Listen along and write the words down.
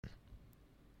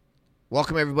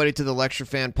Welcome, everybody, to the Lecture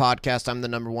Fan Podcast. I'm the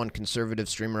number one conservative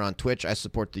streamer on Twitch. I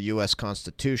support the U.S.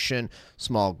 Constitution,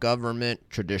 small government,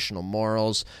 traditional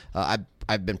morals.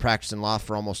 I've been practicing law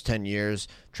for almost 10 years,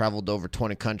 traveled to over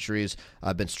 20 countries.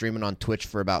 I've been streaming on Twitch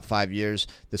for about 5 years.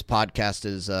 This podcast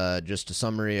is just a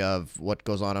summary of what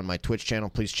goes on my Twitch channel.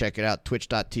 Please check it out,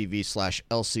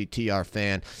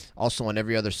 twitch.tv/LCTRFan. Also on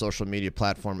every other social media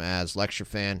platform as Lecture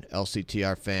Fan,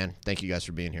 LCTR Fan. Thank you guys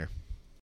for being here.